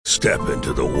Step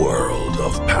into the world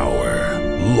of power,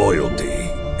 loyalty,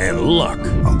 and luck.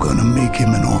 I'm gonna make him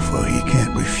an offer he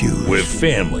can't refuse. With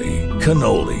family,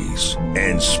 cannolis,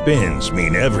 and spins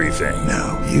mean everything.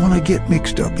 Now, you wanna get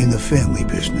mixed up in the family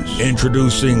business.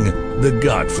 Introducing The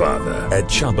Godfather at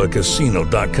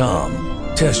ChumbaCasino.com.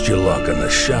 Test your luck in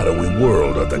the shadowy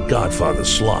world of The Godfather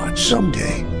slot.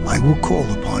 Someday, I will call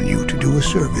upon you to do a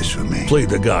service for me. Play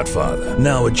The Godfather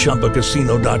now at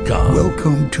ChumbaCasino.com.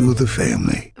 Welcome to the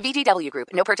family. VGW Group.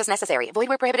 No purchase necessary. Void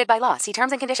where prohibited by law. See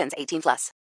terms and conditions.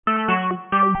 18+.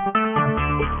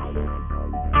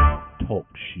 Talk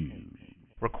shoes.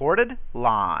 Recorded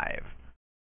live.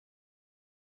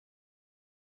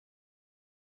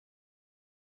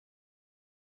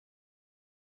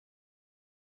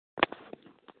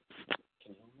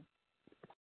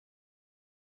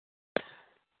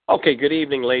 Okay, good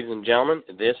evening, ladies and gentlemen.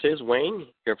 This is Wayne,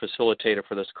 your facilitator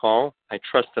for this call. I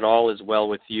trust that all is well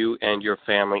with you and your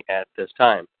family at this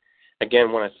time. Again,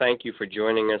 I want to thank you for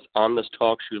joining us on this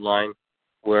talk show line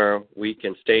where we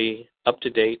can stay up to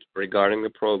date regarding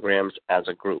the programs as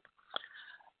a group.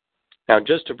 Now,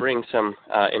 just to bring some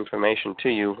information to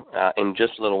you in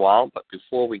just a little while, but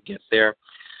before we get there,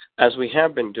 as we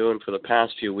have been doing for the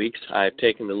past few weeks, I've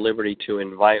taken the liberty to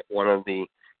invite one of the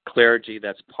clergy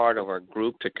that's part of our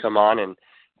group to come on and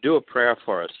do a prayer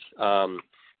for us,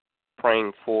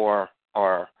 praying for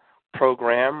our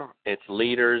program, its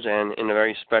leaders, and in a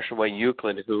very special way,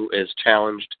 Euclid, who is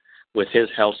challenged with his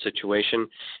health situation,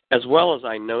 as well as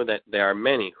I know that there are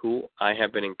many who I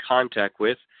have been in contact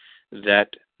with that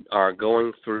are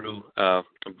going through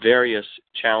various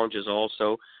challenges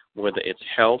also, whether it's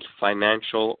health,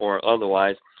 financial, or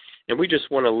otherwise. And we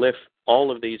just want to lift all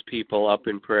of these people up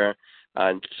in prayer,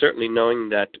 certainly knowing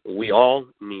that we all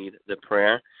need the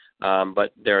prayer,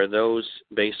 but there are those,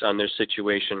 based on their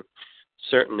situation,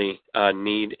 certainly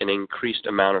need an increased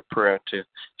amount of prayer to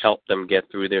help them get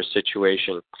through their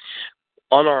situation.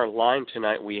 On our line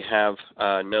tonight, we have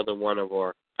another one of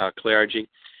our clergy.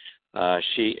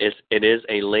 It is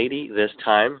a lady this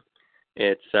time.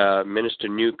 It's Minister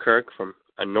Newkirk from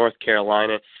North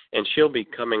Carolina, and she'll be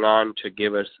coming on to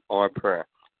give us our prayer.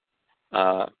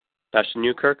 Pastor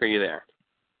Newkirk, are you there?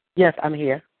 Yes, I'm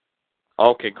here.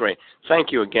 Okay, great.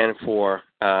 Thank you again for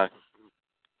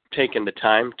taking the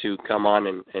time to come on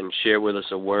and share with us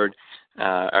a word,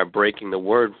 or breaking the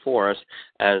word for us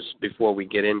as before we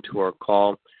get into our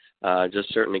call.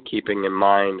 Just certainly keeping in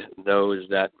mind those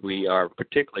that we are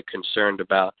particularly concerned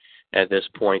about at this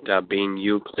point, being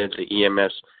Euclid, the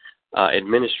EMS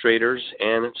administrators,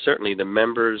 and certainly the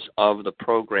members of the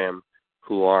program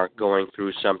who are going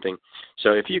through something.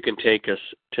 So if you can take us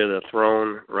to the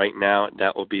throne right now,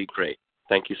 that will be great.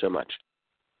 Thank you so much.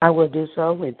 I will do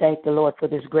so, and thank the Lord for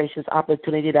this gracious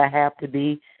opportunity that I have to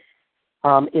be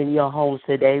in your homes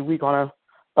today. We're going to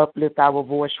uplift our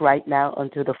voice right now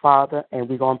unto the Father, and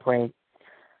we're going to pray.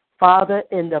 Father,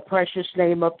 in the precious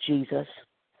name of Jesus,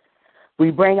 we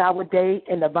bring our day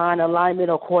in divine alignment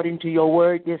according to your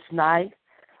word this night,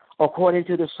 according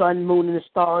to the sun, moon, and the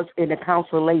stars in the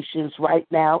constellations right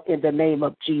now in the name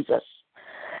of Jesus.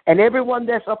 And everyone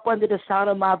that's up under the sound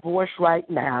of my voice right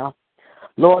now,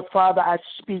 Lord Father, I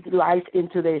speak life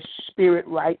into their spirit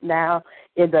right now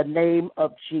in the name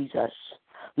of Jesus.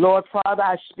 Lord Father,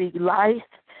 I speak life.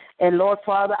 And Lord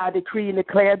Father, I decree and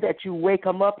declare that you wake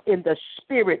them up in the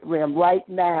spirit realm right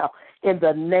now in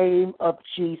the name of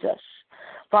Jesus.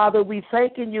 Father, we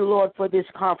thanking you, Lord, for this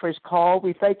conference call.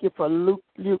 We thank you for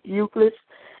Euclid,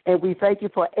 and we thank you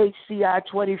for HCI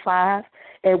 25,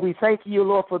 and we thank you,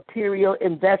 Lord, for Period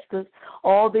Investors,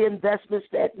 all the investments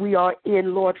that we are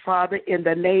in, Lord Father, in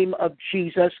the name of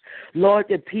Jesus. Lord,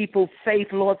 the people faith,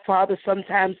 Lord Father,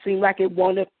 sometimes seem like it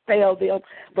want to fail them.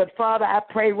 But, Father, I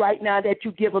pray right now that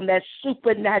you give them that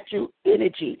supernatural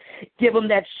energy. Give them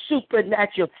that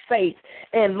supernatural faith.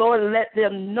 And, Lord, let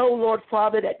them know, Lord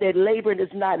Father, that their labor is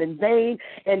not in vain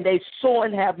and their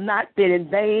sowing have not been in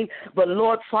vain. But,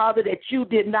 Lord Father, that you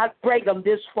did not bring them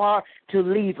this far to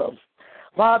leave them.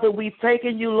 Father, we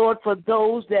thanking you, Lord, for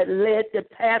those that led the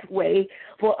pathway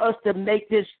for us to make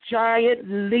this giant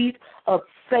leap of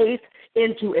faith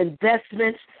into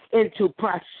investments, into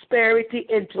prosperity,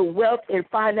 into wealth and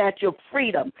financial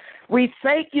freedom. We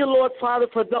thank you, Lord Father,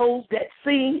 for those that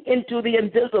seen into the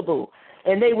invisible,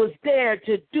 and they was there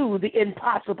to do the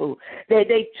impossible.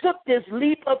 They took this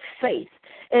leap of faith,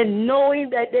 and knowing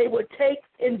that they would take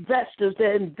investors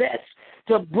to invest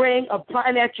to bring a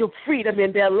financial freedom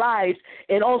in their lives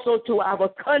and also to our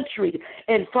country.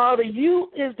 And, Father, you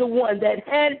is the one that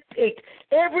handpicked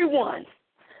everyone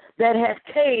that have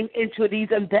came into these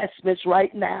investments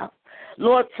right now.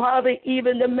 Lord, Father,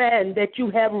 even the man that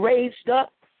you have raised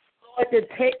up to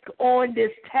take on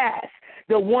this task,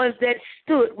 the ones that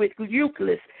stood with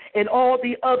Euclid and all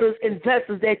the other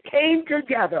investors that came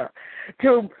together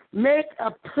to make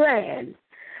a plan,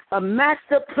 a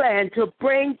master plan to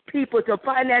bring people to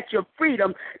financial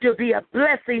freedom, to be a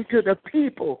blessing to the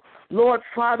people. Lord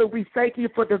Father, we thank you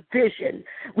for the vision.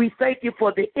 We thank you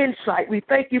for the insight. We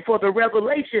thank you for the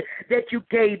revelation that you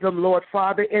gave them, Lord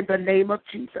Father, in the name of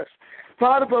Jesus.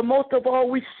 Father, but most of all,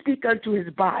 we speak unto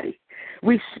his body.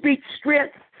 We speak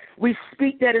strength. We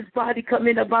speak that his body come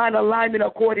in divine alignment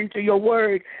according to your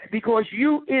word, because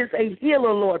you is a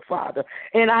healer, Lord Father.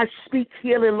 And I speak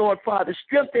healing, Lord Father.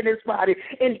 Strengthen his body.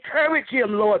 Encourage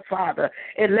him, Lord Father,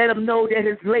 and let him know that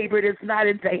his labor is not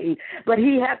in vain. But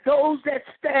he has those that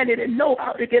stand in and know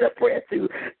how to get a prayer through,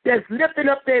 that's lifting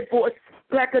up their voice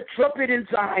like a trumpet in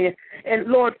Zion. And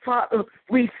Lord Father,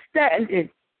 we stand in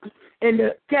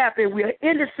the gap, and we are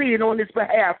interceding on his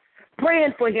behalf,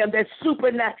 praying for him that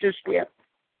supernatural strength.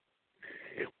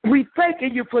 We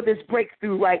thanking you for this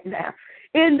breakthrough right now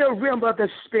in the realm of the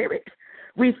Spirit.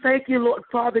 We thank you, Lord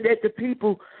Father, that the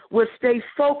people will stay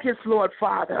focused, Lord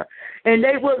Father, and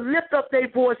they will lift up their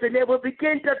voice and they will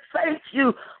begin to thank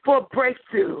you for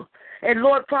breakthrough. And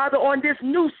Lord Father, on this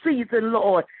new season,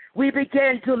 Lord, we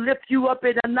began to lift you up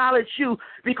and acknowledge you,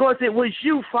 because it was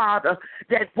you, Father,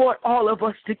 that brought all of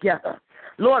us together.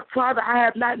 Lord Father, I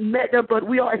have not met them, but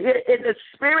we are here in the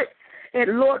Spirit.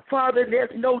 And Lord Father, there's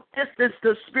no distance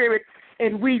to Spirit,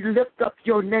 and we lift up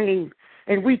your name,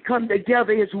 and we come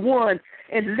together as one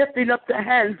and lifting up the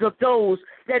hands of those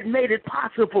that made it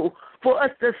possible for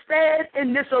us to stand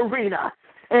in this arena.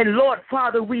 And Lord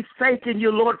Father, we thanking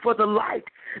you, Lord, for the light,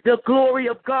 the glory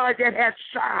of God that has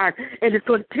shined, and it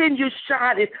continues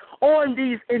shining on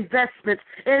these investments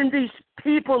and these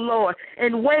people, Lord,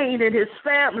 and Wayne and his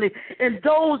family, and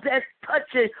those that's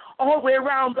touching all the way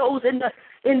around, those in the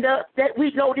that we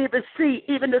don't even see,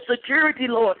 even the security,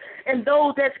 Lord, and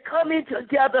those that's coming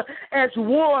together as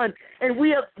one, and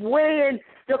we are weighing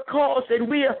the cost, and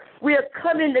we are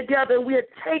coming together, and we are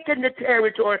taking the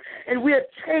territory, and we are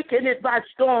taking it by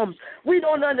storms. We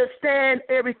don't understand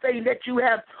everything that you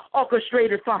have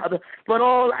orchestrated, Father, but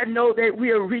all I know that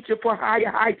we are reaching for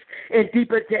higher heights and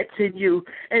deeper depths in you.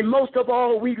 And most of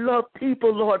all, we love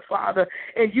people, Lord Father,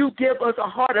 and you give us a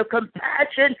heart of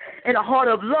compassion and a heart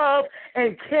of love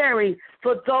and caring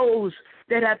for those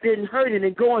that have been hurting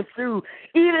and going through.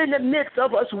 Even in the midst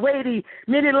of us waiting,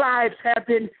 many lives have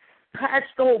been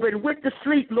passed over and went to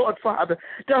sleep, Lord Father,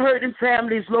 to hurting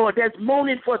families, Lord, that's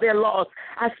moaning for their loss.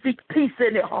 I speak peace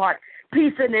in their heart,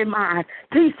 peace in their mind,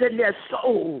 peace in their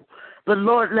soul. But,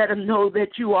 Lord, let them know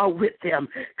that you are with them.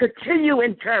 Continue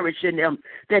encouraging them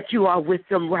that you are with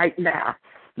them right now.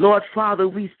 Lord Father,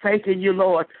 we thanking you,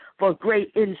 Lord, for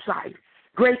great insight,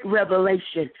 great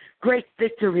revelation, great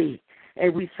victory.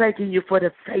 And we thanking you for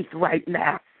the faith right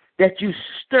now, that you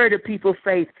stir the people's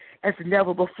faith as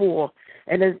never before.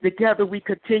 And as together we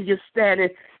continue standing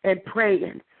and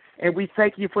praying. And we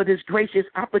thank you for this gracious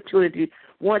opportunity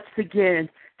once again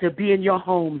to be in your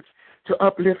homes, to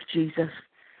uplift Jesus.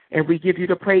 And we give you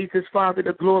the praises, Father,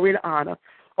 the glory and honor.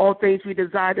 All things we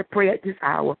desire to pray at this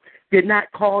hour. Did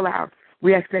not call out.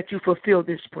 We ask that you fulfill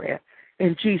this prayer.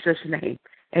 In Jesus' name,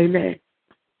 amen.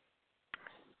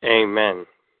 Amen.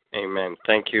 Amen.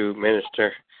 Thank you,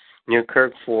 Minister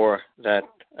Newkirk, for that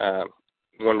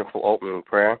wonderful opening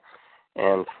prayer,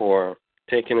 and for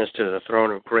taking us to the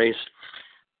throne of grace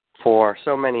for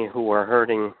so many who are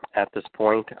hurting at this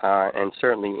point and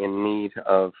certainly in need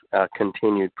of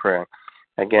continued prayer.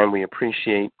 Again, we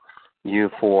appreciate you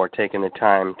for taking the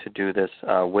time to do this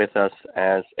with us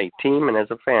as a team and as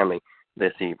a family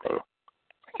this evening.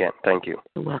 Again, thank you.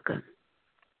 You're welcome.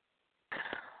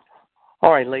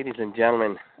 All right, ladies and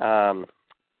gentlemen,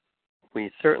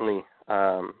 we certainly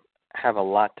have a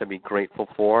lot to be grateful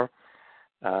for.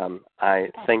 I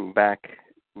think back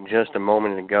just a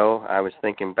moment ago, I was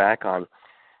thinking back on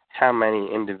how many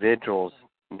individuals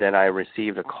that I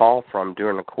received a call from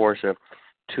during the course of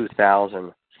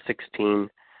 2016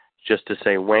 just to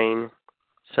say, Wayne,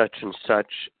 such and such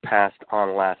passed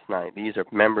on last night. These are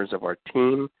members of our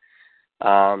team,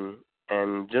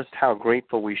 and just how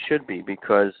grateful we should be,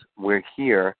 because we're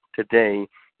here today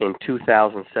in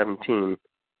 2017,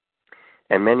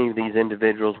 and many of these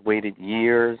individuals waited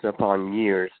years upon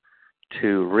years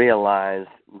to realize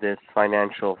this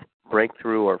financial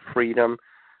breakthrough or freedom,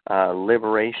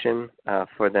 liberation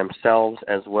for themselves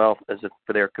as well as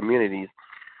for their communities,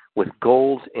 with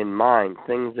goals in mind,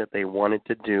 things that they wanted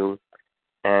to do,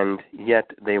 and yet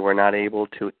they were not able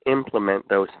to implement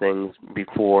those things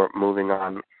before moving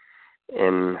on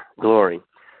in glory.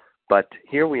 But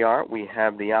here we are. We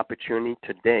have the opportunity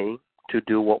today to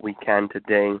do what we can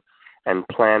today and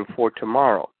plan for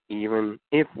tomorrow. Even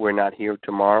if we're not here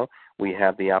tomorrow, we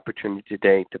have the opportunity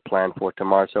today to plan for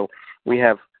tomorrow. So we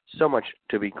have so much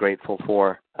to be grateful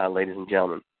for, ladies and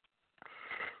gentlemen.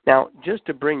 Now, just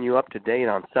to bring you up to date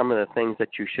on some of the things that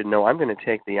you should know, I'm going to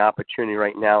take the opportunity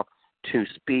right now to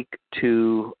speak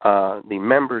to the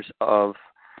members of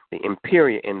the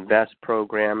Imperia Invest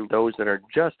program, those that are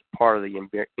just part of the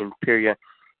Imperia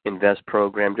Invest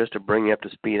program, just to bring you up to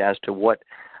speed as to what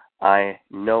I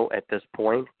know at this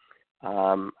point.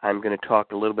 I'm going to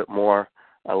talk a little bit more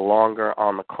longer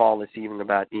on the call this evening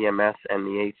about EMS and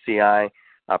the HCI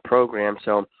program.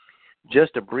 So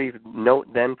just a brief note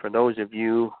then for those of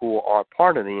you who are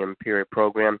part of the Imperia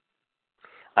program,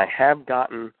 I have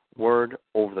gotten word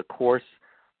over the course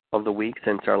of the week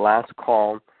since our last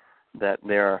call that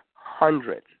there are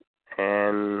hundreds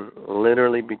and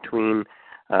literally between,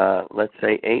 let's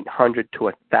say, 800 to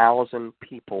 1,000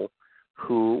 people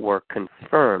who were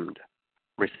confirmed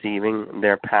receiving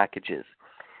their packages.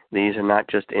 These are not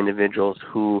just individuals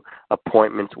who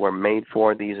appointments were made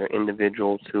for. These are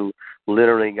individuals who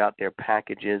literally got their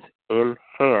packages in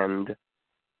hand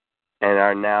and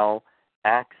are now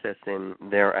accessing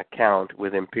their account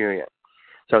with Imperia.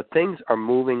 So things are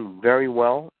moving very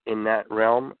well in that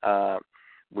realm.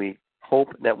 We hope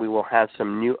that we will have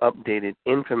some new updated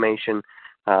information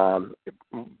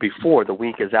before the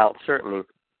week is out, certainly,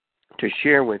 to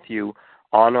share with you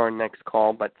on our next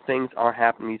call. But things are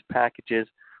happening. These packages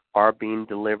are being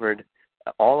delivered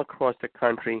all across the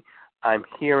country. I'm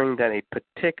hearing that a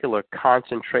particular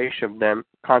concentration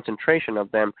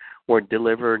of them were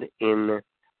delivered in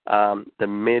the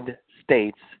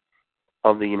mid-states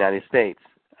of the United States,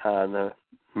 the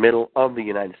middle of the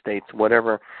United States,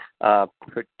 whatever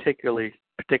particular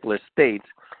states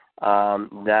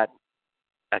that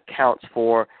accounts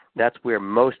for. That's where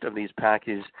most of these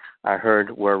packages I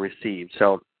heard were received.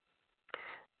 So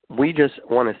we just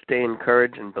want to stay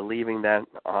encouraged and believing that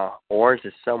ours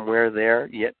is somewhere there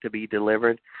yet to be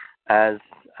delivered. As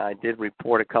I did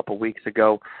report a couple weeks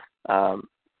ago,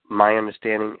 my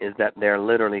understanding is that there are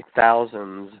literally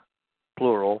thousands,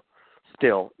 plural,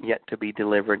 still yet to be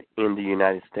delivered in the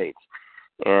United States.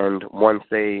 And once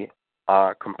they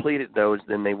completed those,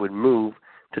 then they would move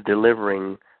to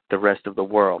delivering the rest of the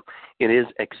world. It is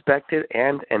expected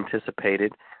and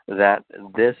anticipated that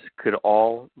this could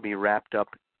all be wrapped up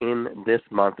in this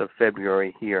month of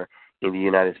February here in the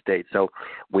United States. So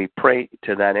we pray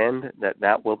to that end that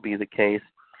that will be the case,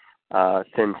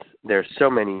 since there's so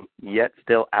many yet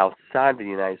still outside the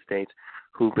United States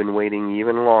who've been waiting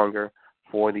even longer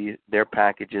for their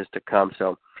packages to come.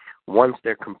 So once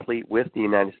they're complete with the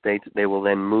United States, they will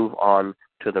then move on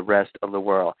to the rest of the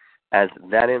world. As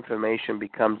that information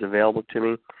becomes available to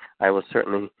me, I will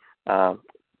certainly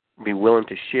be willing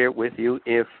to share it with you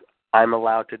if I'm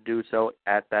allowed to do so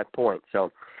at that point.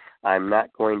 So I'm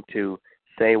not going to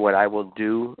say what I will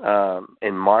do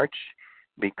in March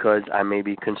because I may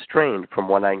be constrained from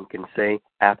what I can say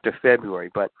after February.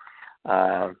 But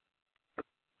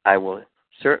I will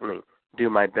certainly do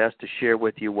my best to share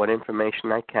with you what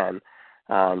information I can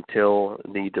until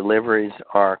the deliveries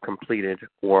are completed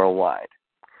worldwide.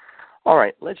 All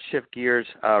right, let's shift gears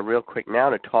real quick now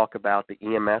to talk about the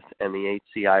EMS and the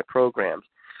HCI programs.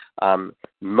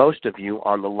 Most of you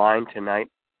on the line tonight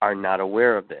are not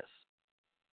aware of this.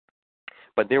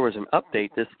 But there was an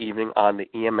update this evening on the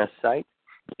EMS site,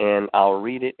 and I'll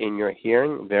read it in your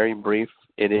hearing. Very brief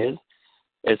it is.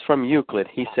 It's from Euclid.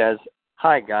 He says,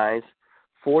 "Hi, guys.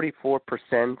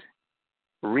 44%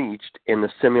 reached in the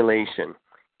simulation.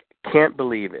 Can't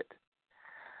believe it.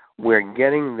 We're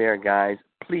getting there, guys.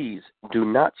 Please do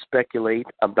not speculate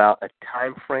about a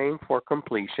time frame for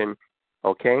completion,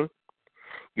 okay?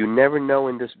 You never know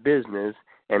in this business,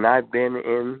 and I've been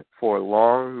in for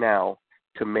long now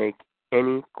to make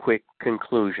any quick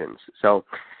conclusions." So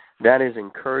that is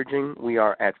encouraging. We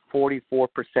are at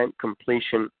 44%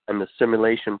 completion in the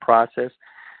simulation process,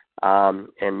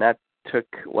 and that took,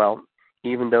 well,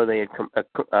 even though they had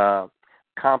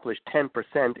accomplished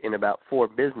 10% in about 4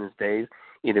 business days,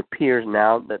 it appears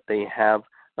now that they have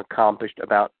accomplished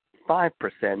about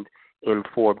 5% in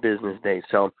 4 business days.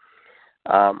 So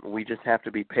we just have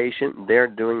to be patient. They're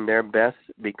doing their best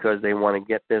because they want to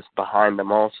get this behind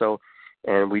them also,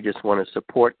 and we just want to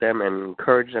support them and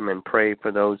encourage them and pray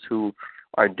for those who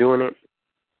are doing it,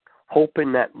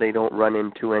 hoping that they don't run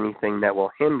into anything that will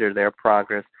hinder their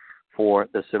progress for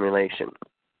the simulation.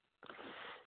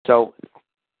 So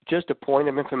just a point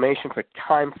of information for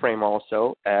time frame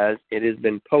also, as it has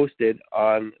been posted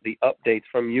on the updates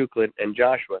from Euclid and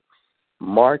Joshua.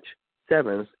 March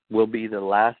 7th will be the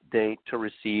last day to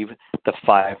receive the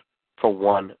 5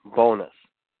 3-for-1 bonus.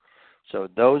 So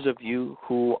those of you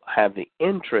who have the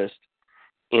interest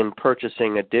in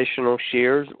purchasing additional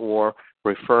shares or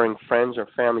referring friends or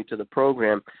family to the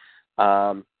program,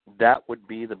 that would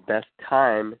be the best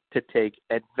time to take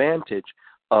advantage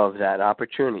of that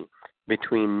opportunity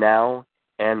between now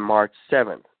and March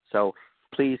 7th. So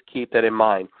please keep that in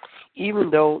mind. Even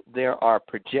though there are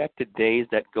projected days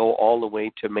that go all the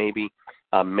way to maybe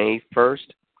May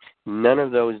 1st, none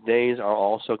of those days are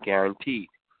also guaranteed.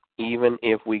 Even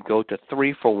if we go to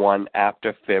 3-for-1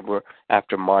 after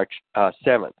March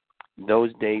 7th,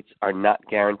 those dates are not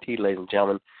guaranteed, ladies and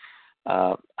gentlemen.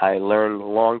 I learned a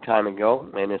long time ago,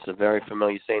 and it's a very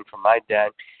familiar saying from my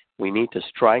dad, we need to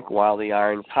strike while the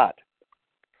iron's hot.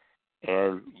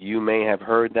 And you may have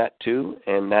heard that too,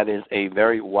 and that is a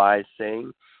very wise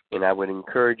saying, and I would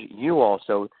encourage you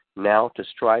also now to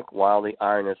strike while the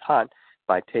iron is hot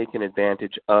by taking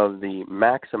advantage of the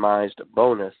maximized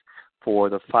bonus for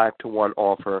the 5-to-1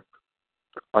 offer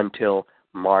until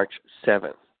March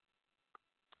 7th.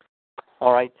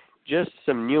 All right, just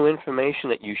some new information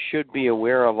that you should be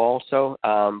aware of also,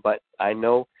 but I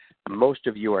know most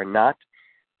of you are not.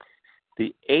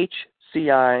 The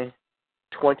HCI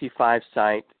 25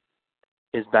 site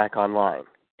is back online.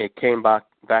 It came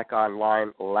back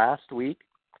online last week.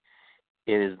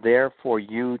 It is there for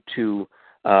you to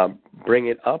bring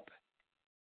it up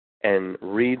and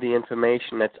read the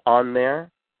information that's on there.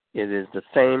 It is the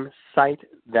same site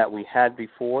that we had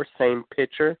before, same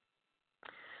picture.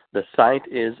 The site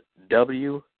is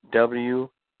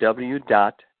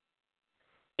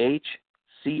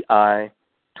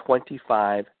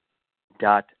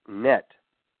www.hci25.net.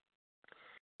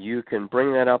 You can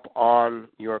bring that up on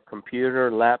your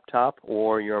computer, laptop,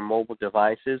 or your mobile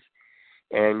devices,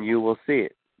 and you will see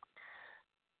it.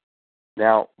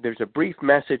 Now, there's a brief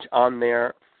message on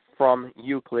there from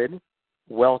Euclid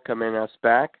welcoming us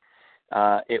back.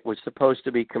 It was supposed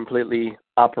to be completely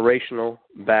operational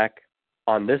back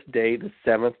on this day, the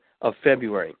 7th of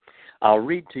February. I'll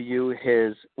read to you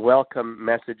his welcome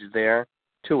message there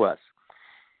to us.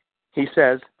 He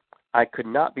says, I could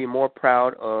not be more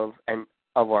proud of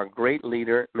our great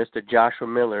leader, Mr. Joshua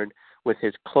Millard, with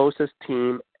his closest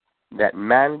team that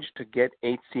managed to get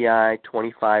HCI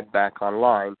 25 back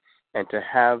online and to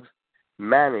have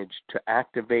managed to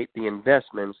activate the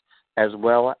investments as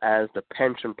well as the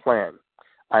pension plan.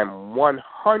 I'm 100%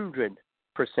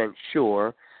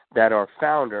 sure that our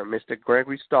founder, Mr.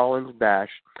 Gregory Stallings Bash,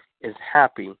 is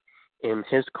happy in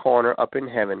his corner up in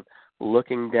heaven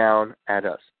looking down at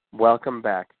us. Welcome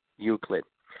back, Euclid.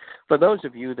 For those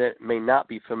of you that may not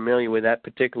be familiar with that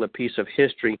particular piece of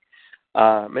history,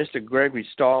 Mr. Gregory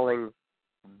Stallings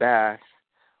Bash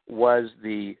was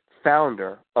the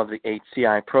founder of the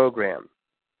HCI program.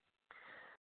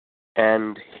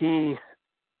 And he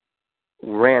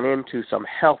ran into some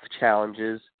health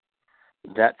challenges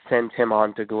that sent him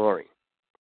on to glory.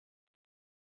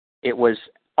 It was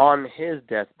on his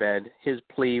deathbed, his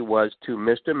plea was to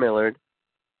Mr. Millard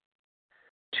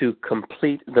to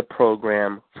complete the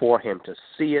program for him, to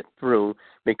see it through,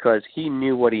 because he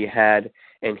knew what he had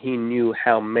and he knew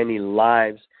how many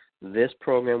lives this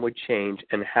program would change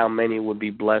and how many would be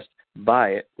blessed by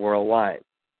it worldwide.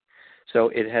 So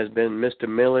it has been Mr.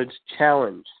 Millard's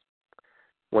challenge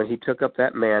when he took up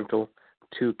that mantle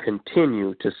to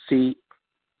continue to see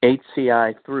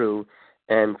HCI through.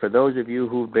 And for those of you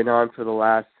who've been on for the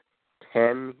last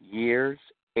 10 years,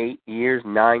 8 years,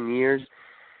 9 years,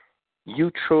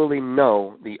 you truly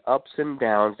know the ups and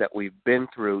downs that we've been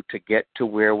through to get to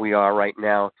where we are right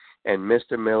now. And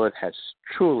Mr. Millard has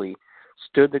truly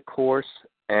stood the course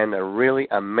and really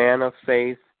a man of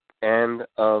faith and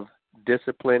of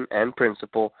discipline and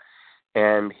principle.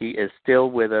 And he is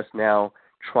still with us now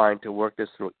trying to work this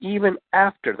through. Even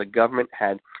after the government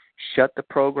had shut the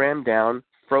program down,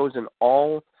 frozen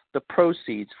all the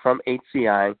proceeds from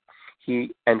HCI,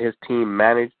 he and his team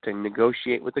managed to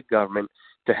negotiate with the government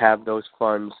to have those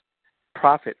funds,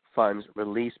 profit funds,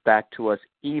 released back to us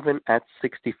even at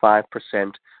 65%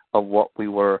 of what we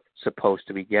were supposed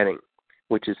to be getting,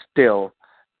 which is still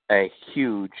a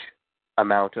huge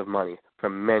amount of money for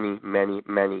many, many,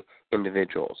 many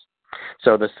individuals.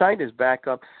 So the site is back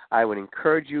up. I would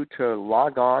encourage you to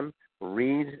log on,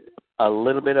 read a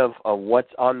little bit of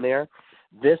what's on there.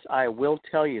 This I will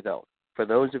tell you, though, for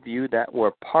those of you that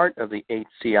were part of the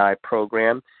HCI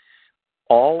program,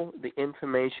 all the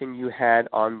information you had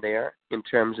on there in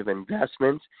terms of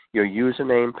investments, your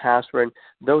username, password,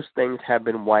 those things have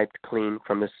been wiped clean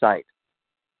from the site.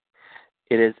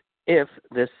 It is if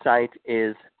this site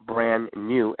is brand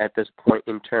new at this point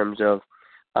in terms of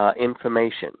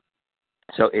information.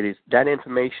 So that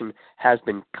information has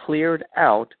been cleared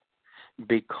out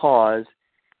because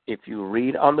if you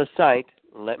read on the site,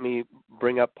 let me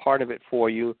bring up part of it for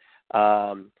you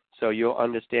so you'll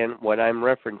understand what I'm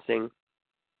referencing.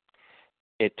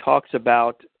 It talks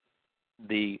about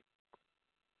the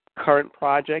current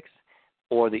projects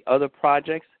or the other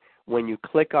projects. When you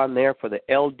click on there for the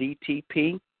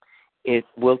LDTP, it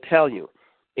will tell you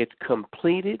it's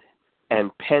completed and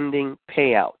pending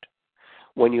payout.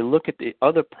 When you look at the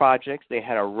other projects, they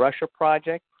had a Russia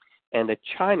project and a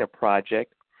China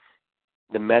project.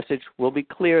 The message will be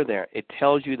clear there. It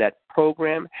tells you that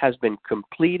program has been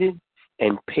completed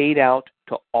and paid out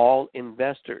to all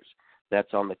investors.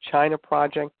 That's on the China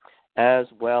project as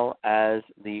well as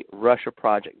the Russia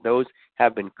project. Those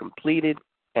have been completed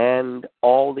and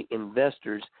all the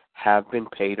investors have been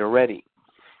paid already.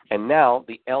 And now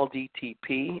the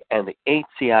LDTP and the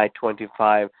HCI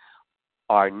 25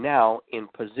 are now in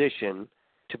position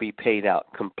to be paid out,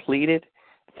 completed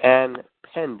and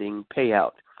pending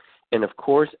payout. And of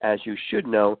course, as you should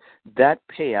know, that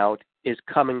payout is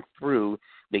coming through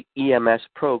the EMS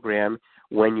program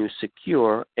when you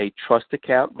secure a trust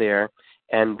account there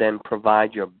and then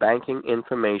provide your banking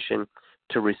information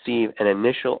to receive an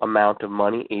initial amount of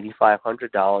money,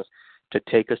 $8,500, to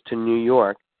take us to New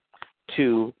York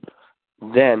to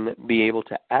then be able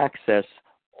to access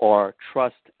our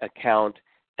trust account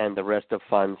and the rest of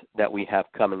funds that we have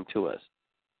coming to us.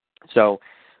 So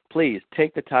please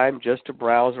take the time just to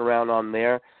browse around on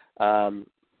there.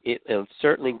 It'll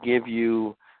certainly give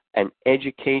you an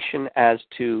education as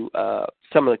to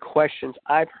some of the questions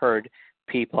I've heard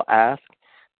people ask.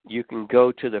 You can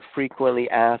go to the frequently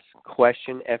asked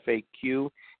question, FAQ,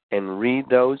 and read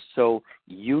those so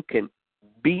you can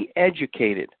be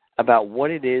educated about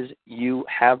what it is you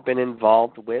have been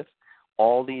involved with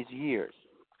all these years.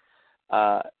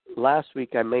 Last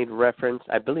week I made reference,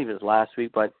 I believe it was last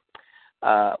week, but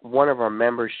one of our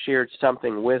members shared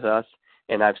something with us,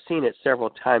 and I've seen it several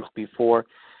times before.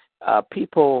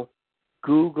 People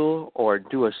Google or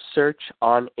do a search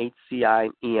on HCI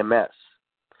and EMS,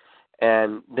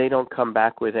 and they don't come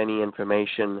back with any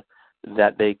information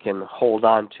that they can hold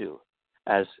on to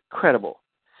as credible.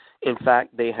 In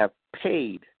fact, they have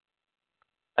paid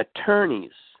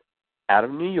attorneys out of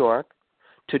New York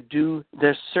to do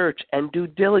their search and due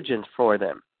diligence for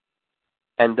them.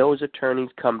 And those attorneys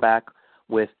come back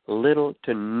with little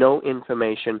to no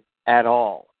information at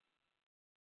all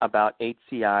about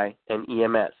HCI and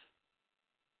EMS.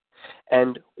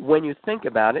 And when you think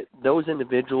about it, those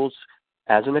individuals,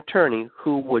 as an attorney,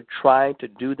 who would try to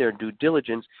do their due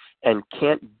diligence and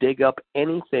can't dig up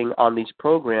anything on these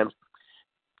programs,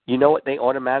 you know what they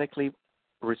automatically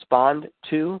respond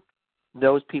to?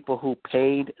 Those people who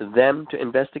paid them to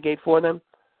investigate for them?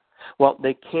 Well,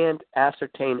 they can't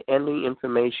ascertain any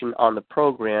information on the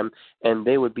program, and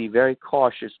they would be very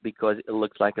cautious because it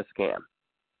looks like a scam.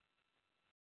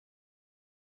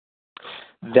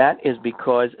 That is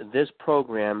because this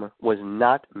program was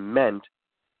not meant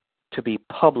to be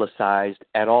publicized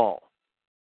at all.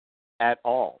 At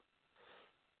all.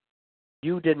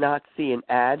 You did not see an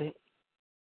ad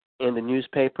in the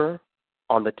newspaper,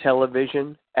 on the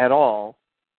television at all,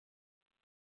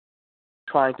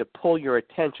 trying to pull your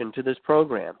attention to this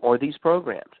program or these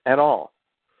programs at all.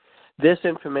 This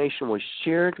information was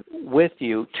shared with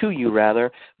you,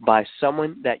 by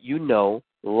someone that you know,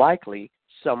 likely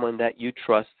someone that you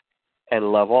trust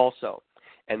and love also.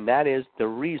 And that is the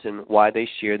reason why they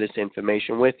share this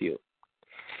information with you.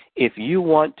 If you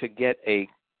want to get a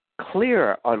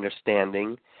clearer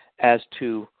understanding as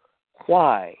to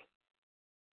why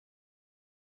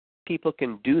people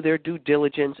can do their due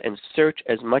diligence and search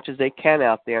as much as they can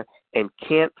out there and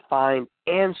can't find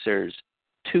answers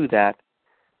to that,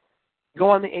 go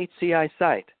on the HCI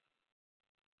site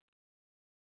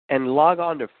and log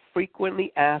on to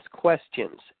Frequently Asked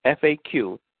Questions,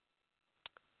 FAQ,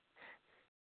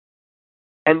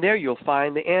 and there you'll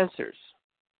find the answers.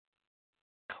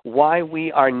 Why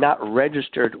we are not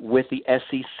registered with the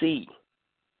SEC,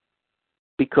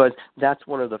 because that's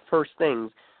one of the first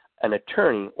things an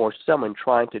attorney or someone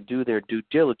trying to do their due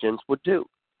diligence would do,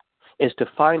 is to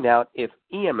find out if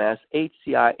EMS,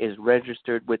 HCI, is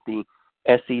registered with the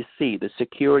SEC, the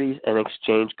Securities and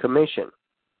Exchange Commission.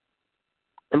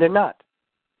 And they're not.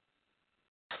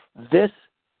 This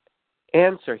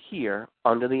answer here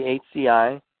under the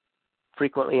HCI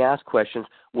Frequently Asked Questions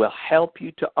will help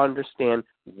you to understand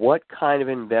what kind of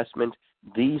investment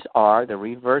these are, the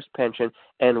reverse pension,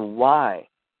 and why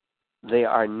they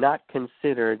are not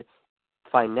considered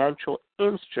financial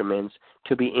instruments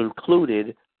to be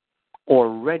included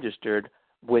or registered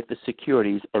with the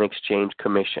Securities and Exchange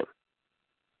Commission.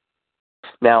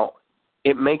 Now,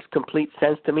 it makes complete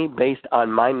sense to me based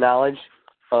on my knowledge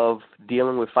of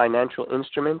dealing with financial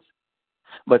instruments.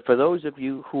 But for those of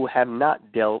you who have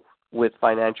not dealt with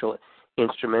financial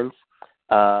instruments,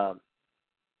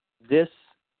 this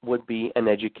would be an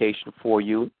education for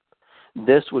you.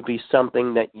 This would be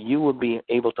something that you would be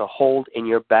able to hold in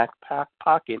your back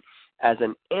pocket as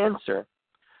an answer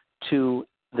to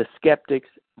the skeptics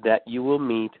that you will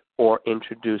meet or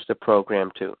introduce the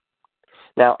program to.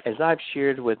 Now, as I've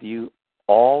shared with you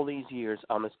all these years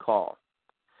on this call,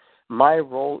 my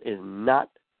role is not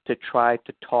to try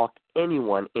to talk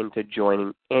anyone into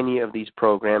joining any of these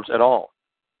programs at all.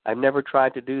 I've never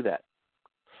tried to do that.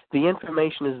 The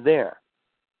information is there,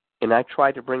 and I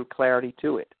try to bring clarity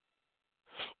to it.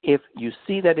 If you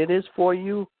see that it is for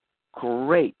you,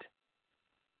 great.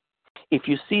 If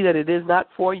you see that it is not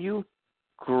for you,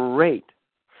 great.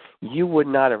 You would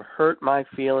not have hurt my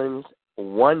feelings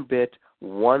one bit,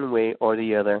 one way or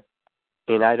the other,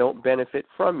 and I don't benefit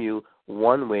from you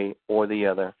one way or the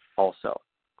other also.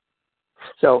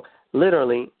 So,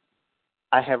 literally,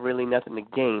 I have really nothing to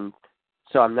gain,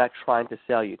 so I'm not trying to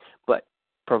sell you. But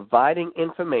providing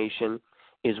information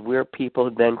is where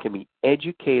people then can be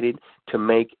educated to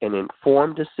make an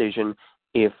informed decision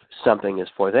if something is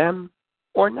for them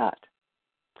or not.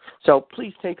 So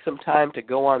please take some time to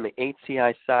go on the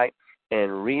HCI site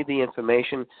and read the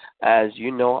information. As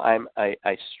you know,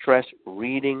 I stress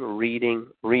reading.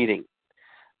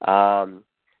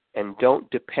 And don't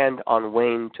depend on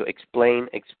Wayne to explain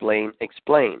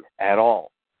at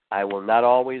all. I will not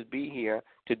always be here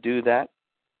to do that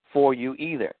for you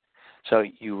either. So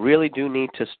you really do need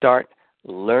to start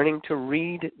learning to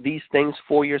read these things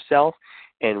for yourself.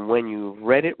 And when you've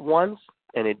read it once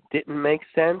and it didn't make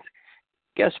sense,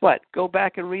 guess what? Go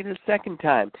back and read it a second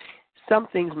time. Some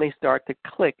things may start to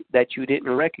click that you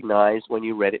didn't recognize when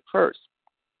you read it first.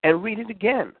 And read it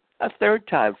again, a third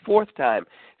time, fourth time,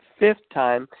 fifth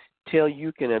time, till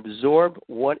you can absorb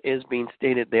what is being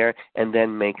stated there and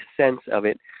then make sense of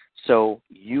it, so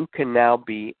you can now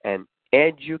be an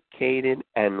educated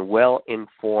and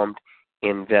well-informed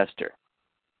investor.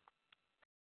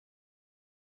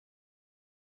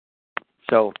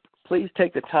 So please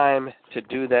take the time to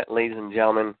do that, ladies and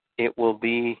gentlemen. It will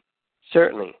be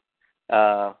certainly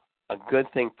a good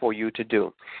thing for you to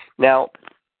do. Now,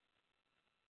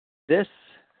 this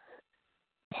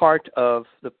part of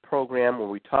the program where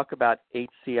we talk about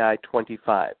HCI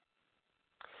 25.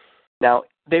 Now,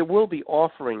 they will be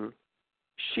offering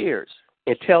shares.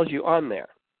 It tells you on there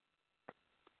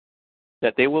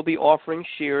that they will be offering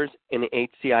shares in the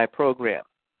HCI program.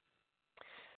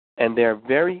 And they're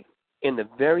in the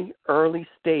very early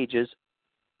stages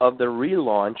of the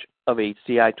relaunch of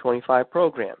HCI 25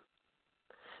 program.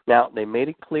 Now, they made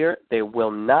it clear there will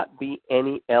not be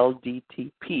any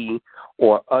LDTP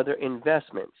or other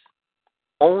investments.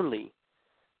 Only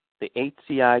the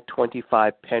HCI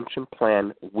 25 pension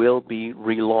plan will be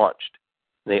relaunched.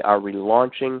 They are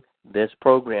relaunching this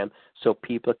program so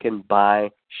people can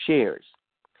buy shares.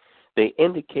 They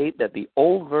indicate that the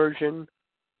old version,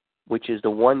 which is the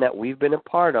one that we've been a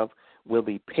part of, will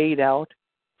be paid out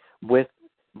with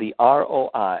the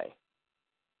ROI.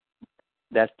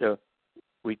 That's the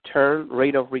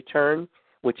rate of return,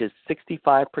 which is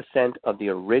 65% of the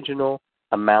original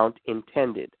amount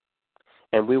intended.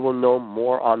 And we will know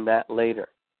more on that later.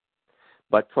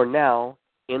 But for now,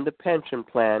 in the pension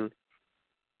plan,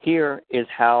 here is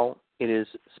how it is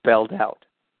spelled out.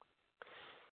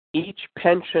 Each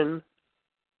pension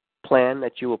plan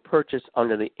that you will purchase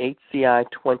under the HCI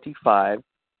 25,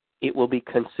 it will be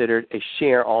considered a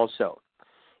share also.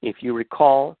 If you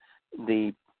recall,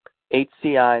 the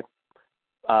HCI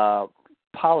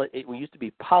it used to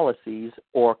be policies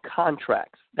or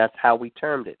contracts. That's how we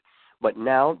termed it. But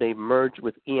now they've merged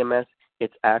with EMS.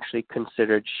 It's actually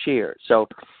considered shares. So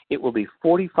it will be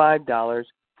 $45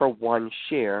 for one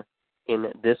share in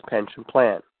this pension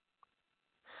plan.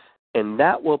 And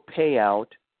that will pay out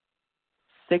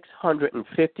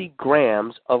 650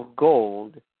 grams of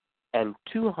gold and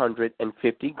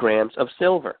 250 grams of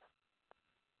silver.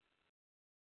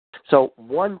 So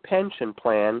one pension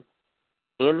plan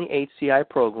in the HCI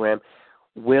program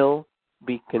will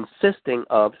be consisting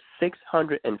of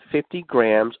 650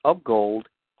 grams of gold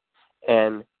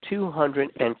and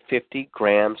 250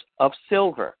 grams of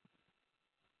silver.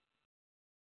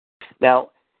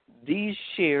 Now, these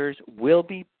shares will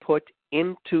be put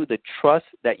into the trust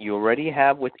that you already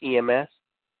have with EMS.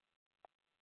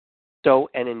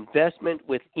 So an investment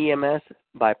with EMS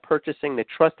by purchasing the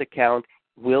trust account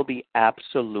will be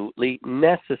absolutely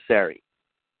necessary.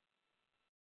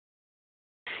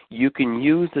 You can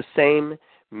use the same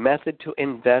method to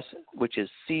invest, which is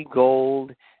C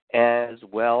Gold, as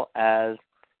well as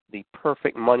the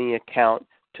Perfect Money account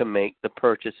to make the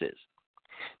purchases.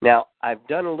 Now, I've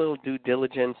done a little due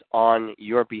diligence on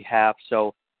your behalf,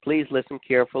 so please listen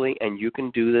carefully, and you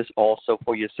can do this also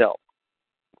for yourself.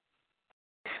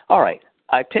 All right,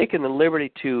 I've taken the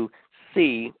liberty to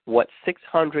see what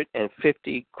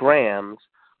 650 grams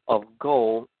of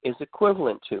gold is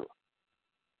equivalent to.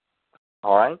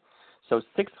 All right, so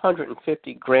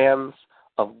 650 grams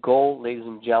of gold, ladies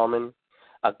and gentlemen,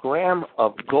 a gram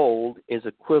of gold is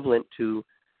equivalent to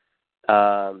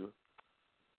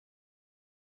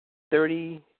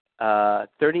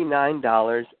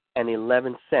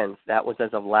 $39.11. That was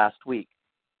as of last week.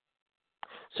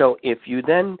 So if you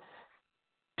then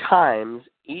times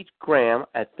each gram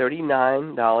at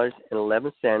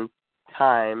 $39.11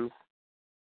 times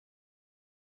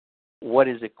what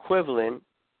is equivalent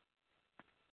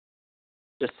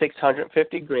to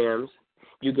 650 grams,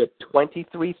 you get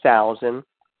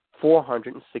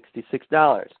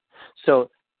 $23,466. So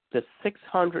the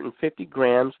 650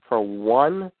 grams for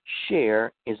one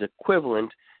share is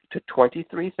equivalent to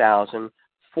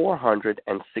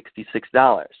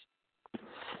 $23,466.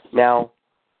 Now,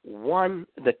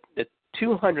 the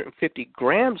 250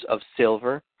 grams of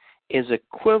silver is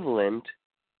equivalent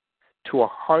to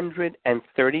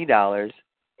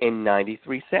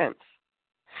 $130.93.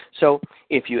 So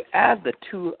if you add the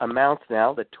two amounts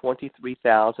now, the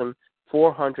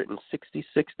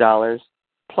 $23,466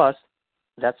 plus,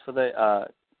 that's for the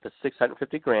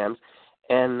 650 grams,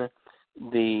 and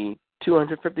the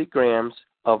 250 grams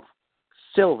of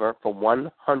silver for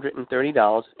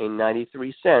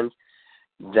 $130.93,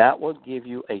 that will give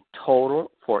you a total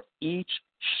for each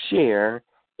share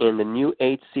in the new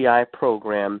HCI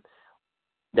program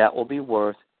that will be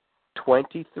worth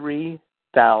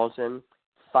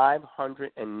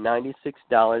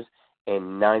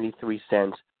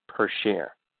 $23,596.93 per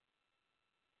share.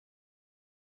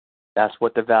 That's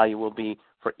what the value will be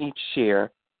for each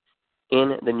share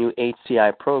in the new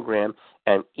HCI program,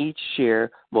 and each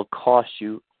share will cost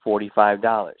you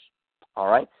 $45. All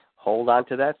right? Hold on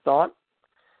to that thought.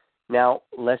 Now,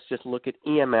 let's just look at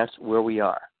EMS where we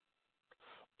are.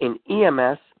 In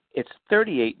EMS, it's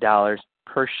 $38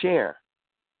 per share.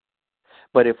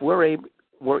 But if we're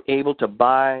able to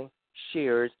buy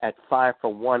shares at 5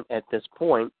 for 1 at this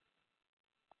point,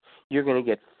 you're going to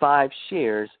get 5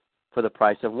 shares for the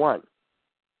price of 1.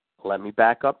 Let me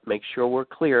back up, make sure we're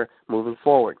clear moving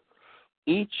forward.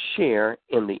 Each share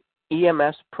in the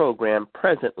EMS program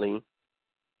presently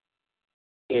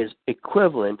is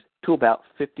equivalent to about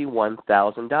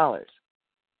 $51,000.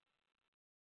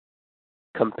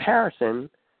 Comparison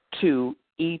to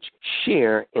each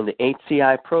share in the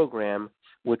HCI program,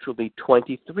 which will be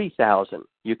 $23,000.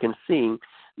 You can see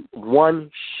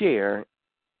one share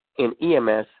in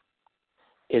EMS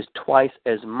is twice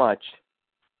as much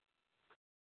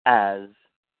as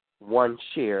one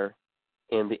share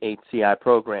in the HCI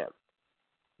program.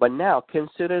 But now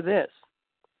consider this.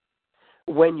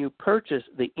 When you purchase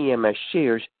the EMS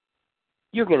shares,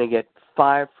 you're going to get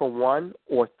 5 for 1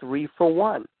 or 3 for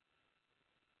 1.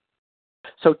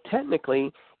 So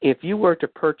technically, if you were to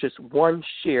purchase one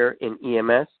share in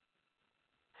EMS,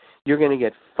 you're going to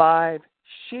get 5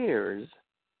 shares,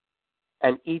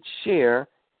 and each share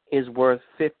is worth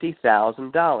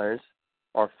 $50,000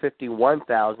 or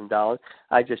 $51,000.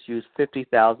 I just used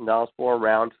 $50,000 for a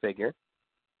round figure.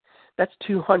 That's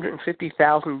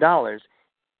 $250,000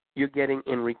 you're getting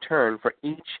in return for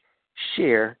each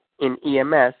share in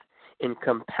EMS in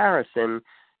comparison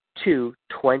to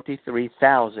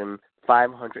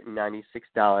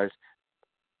 $23,596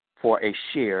 for a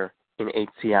share in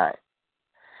HCI.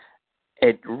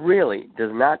 It really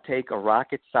does not take a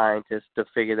rocket scientist to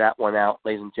figure that one out,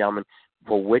 ladies and gentlemen,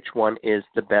 for which one is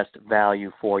the best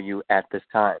value for you at this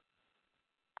time.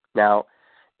 Now,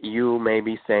 you may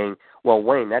be saying, well,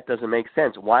 Wayne, that doesn't make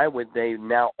sense. Why would they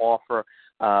now offer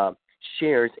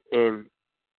shares in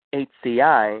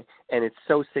HCI and it's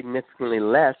so significantly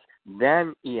less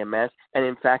than EMS, and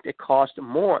in fact it costs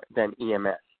more than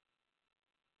EMS?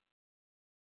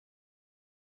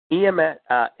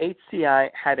 HCI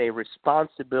had a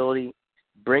responsibility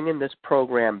bringing this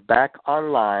program back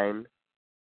online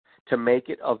to make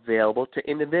it available to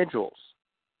individuals.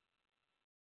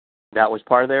 That was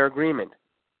part of their agreement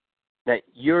that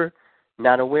you're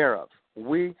not aware of.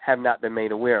 We have not been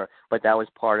made aware, but that was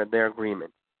part of their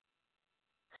agreement.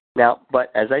 Now,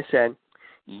 but as I said,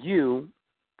 you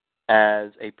as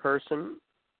a person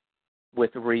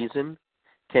with reason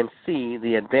can see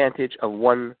the advantage of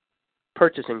one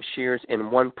purchasing shares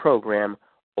in one program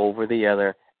over the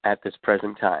other at this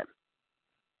present time.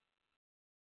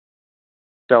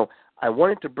 So I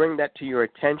wanted to bring that to your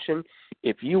attention.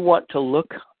 If you want to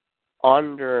look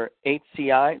under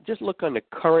HCI, just look under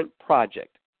current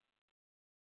project,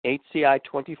 HCI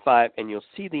 25, and you'll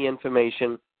see the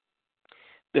information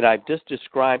that I've just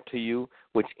described to you,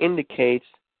 which indicates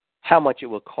how much it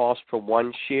will cost for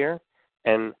one share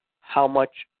and how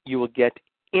much you will get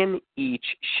in each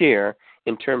share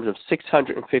in terms of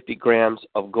 650 grams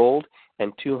of gold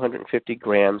and 250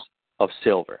 grams of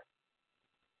silver.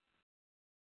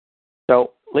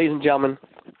 So, ladies and gentlemen,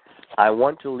 I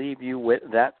want to leave you with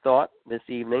that thought this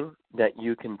evening that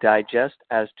you can digest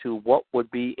as to what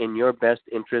would be in your best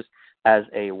interest as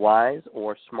a wise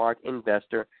or smart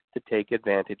investor to take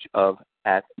advantage of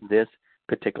at this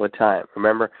particular time.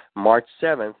 Remember, March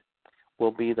 7th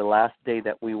will be the last day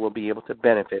that we will be able to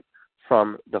benefit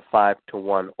from the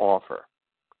 5-to-1 offer.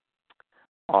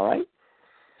 All right?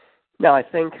 Now, I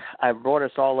think I've brought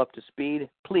us all up to speed.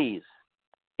 Please,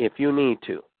 if you need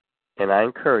to, and I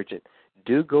encourage it,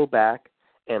 do go back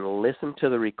and listen to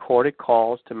the recorded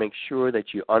calls to make sure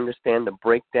that you understand the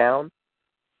breakdown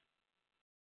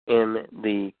in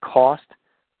the cost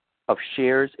of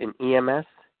shares in EMS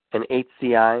and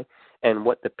HCI and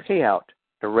what the payout,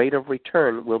 the rate of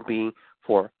return will be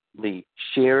for the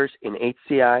shares in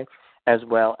HCI as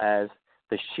well as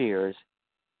the shares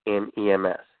in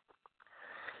EMS.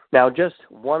 Now, just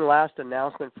one last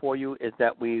announcement for you is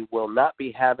that we will not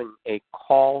be having a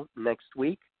call next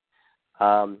week.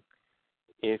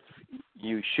 If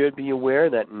you should be aware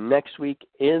that next week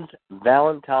is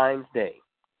Valentine's Day,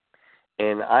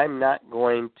 and I'm not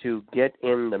going to get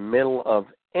in the middle of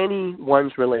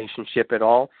anyone's relationship at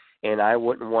all, and I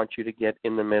wouldn't want you to get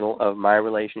in the middle of my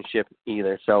relationship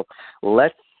either. So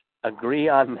let's agree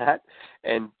on that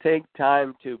and take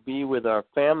time to be with our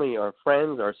family or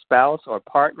friends or spouse or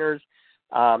partners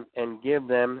and give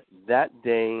them that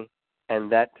day and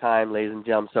that time, ladies and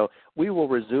gentlemen. So we will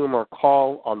resume our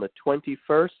call on the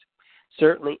 21st.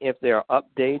 Certainly, if there are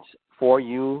updates for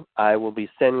you, I will be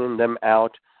sending them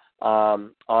out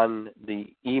on the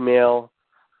email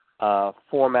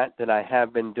format that I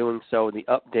have been doing so, the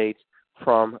updates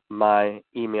from my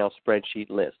email spreadsheet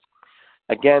list.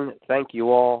 Again, thank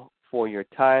you all for your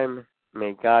time.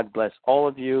 May God bless all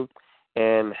of you,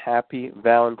 and happy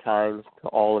Valentine's to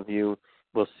all of you.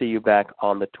 We'll see you back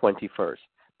on the 21st.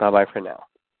 Bye-bye for now.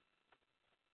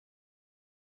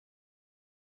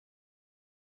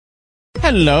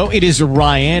 Hello, it is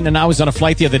Ryan, and I was on a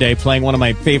flight the other day playing one of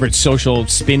my favorite social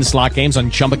spin slot games on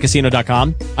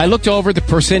ChumbaCasino.com. I looked over the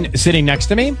person sitting next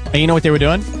to me, and you know what they were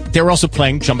doing? They were also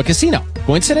playing Chumba Casino.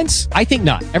 Coincidence? I think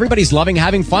not. Everybody's loving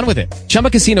having fun with it. Chumba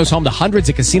Casino is home to hundreds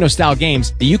of casino-style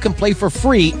games that you can play for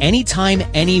free anytime,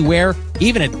 anywhere,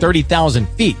 even at 30,000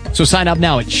 feet. So sign up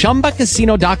now at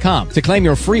ChumbaCasino.com to claim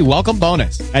your free welcome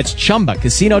bonus. That's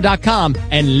ChumbaCasino.com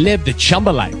and live the Chumba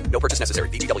life. No purchase necessary.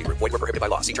 VGW. Void where prohibited by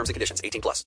law. See terms and conditions. 18+.